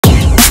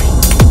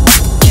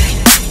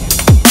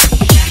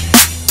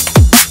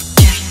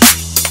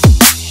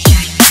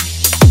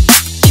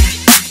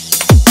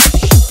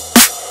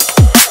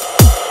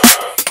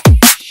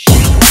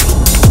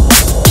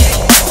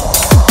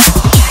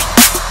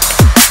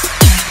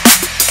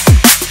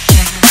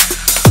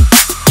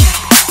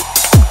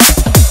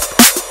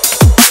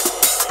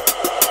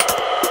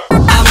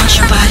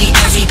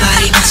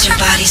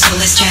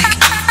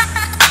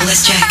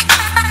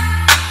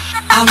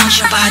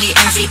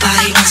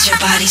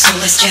so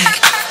let's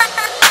jack.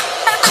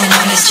 Come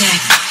on, let's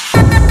jack.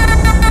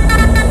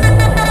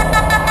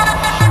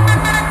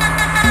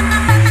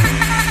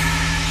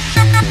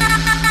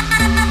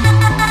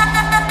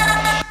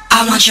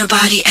 I want your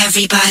body,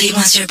 everybody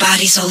wants your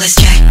body, so let's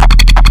jack.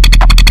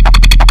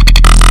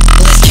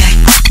 Let's jack.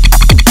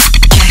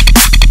 Jack.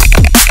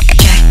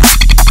 Jack.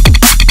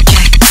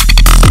 Jack.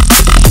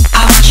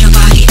 I want your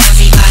body,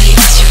 everybody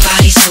wants your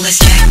body, so let's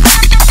jack.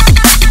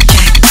 Jack.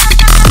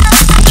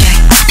 Jack.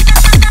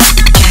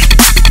 Jack.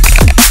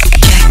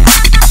 Jack.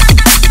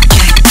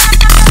 Jack.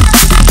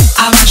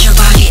 I want your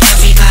body,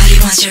 everybody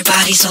wants your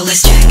body, so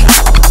let's jack.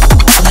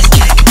 Let's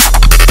jack.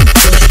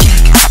 Let's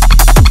jack.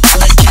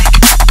 Let's jack.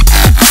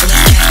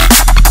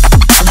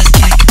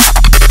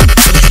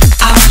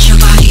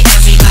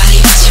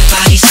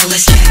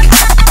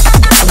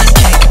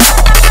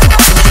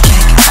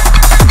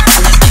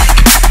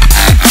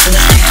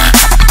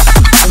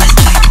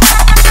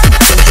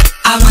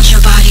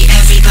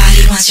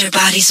 Your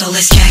body, so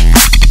let's jack.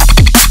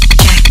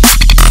 Jack. Jack.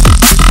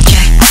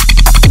 Jack.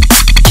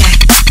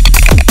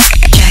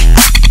 Jack.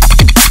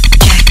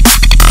 Jack.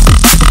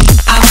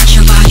 I want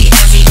your body,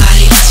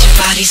 everybody wants your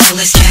body, so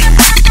let's jack.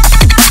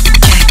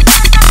 Jack.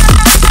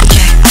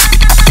 Jack.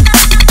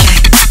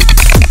 Jack. Jack.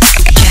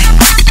 Jack.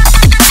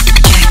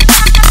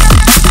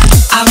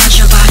 I want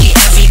your body,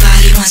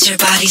 everybody wants your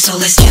body, so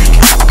let's jack.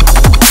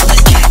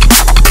 Let's jack.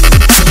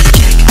 Let's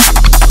jack.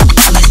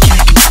 Let's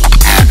jack.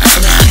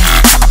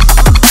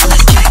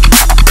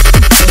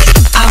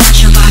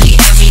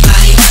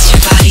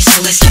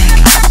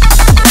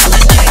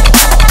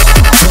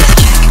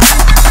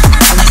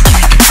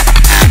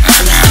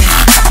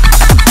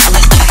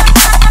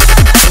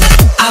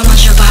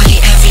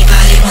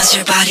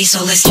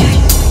 So let's jack.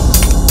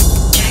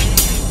 Jack.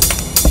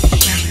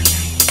 Jack.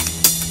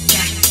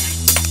 Jack.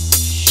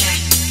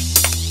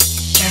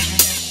 Jack. Jack.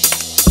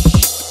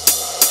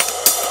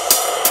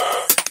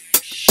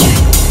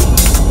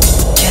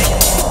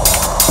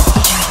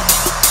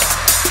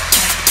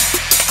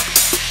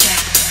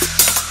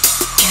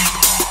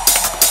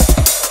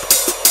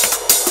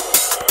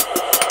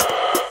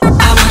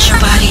 I want your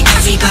body,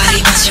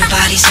 everybody wants your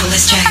body, so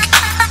let's jack.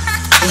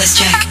 Let's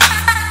jack.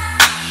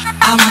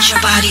 I want your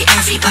body,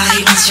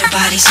 everybody wants your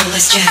body, so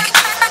let's jack.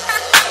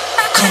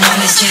 Come on,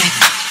 let's jack.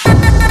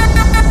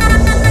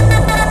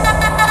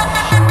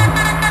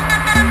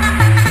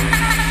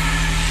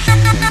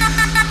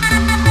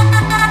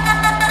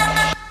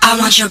 I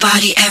want your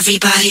body,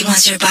 everybody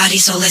wants your body,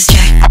 so let's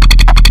jack.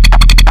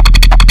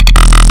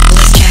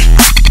 Let's jack.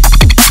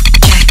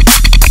 Jack.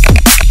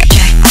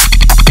 Jack.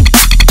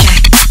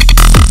 Jack.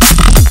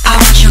 I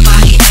want your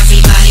body,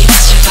 everybody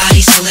wants your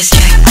body, so let's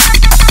jack.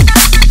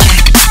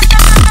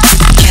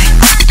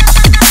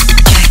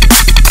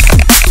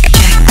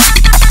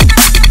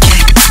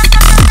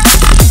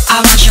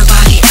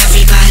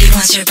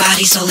 Your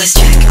body, so let's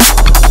jack.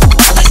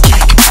 Let's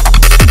jack.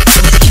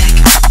 Let's jack.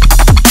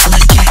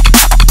 Let's jack.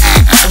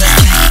 Let's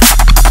jack.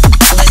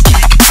 Let's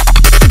jack.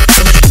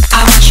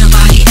 I want your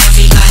body,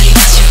 everybody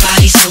wants your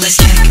body, so let's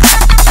jack.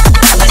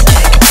 Let's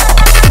jack.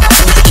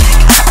 Let's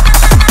jack.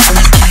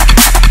 Let's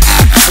jack.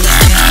 Let's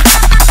jack.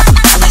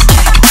 Let's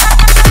jack.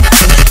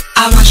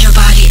 I want your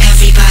body,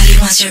 everybody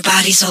wants your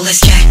body, so let's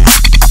jack.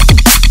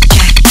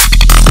 Jack.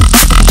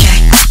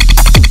 Jack.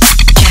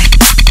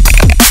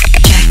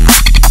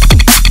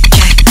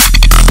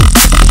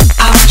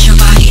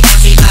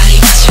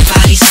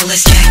 So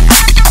let's jack. Jack.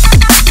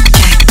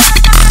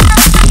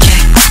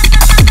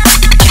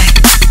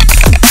 Jack. Jack.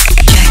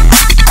 Jack.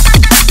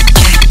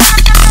 Jack.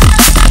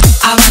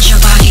 I want your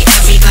body,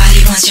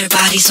 everybody wants your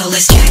body, so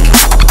let's jack.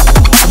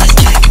 Let's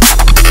jack.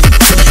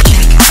 Let's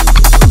jack.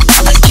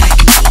 Let's jack. Let's jack.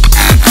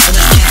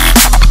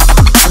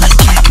 Let's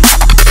jack.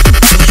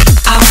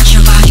 I want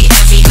your body,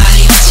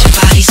 everybody wants your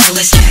body, so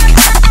let's jack.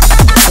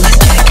 Let's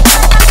jack.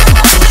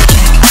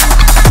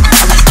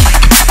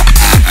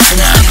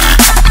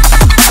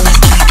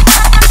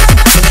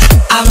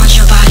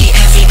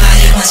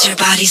 Your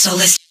body, so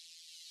let's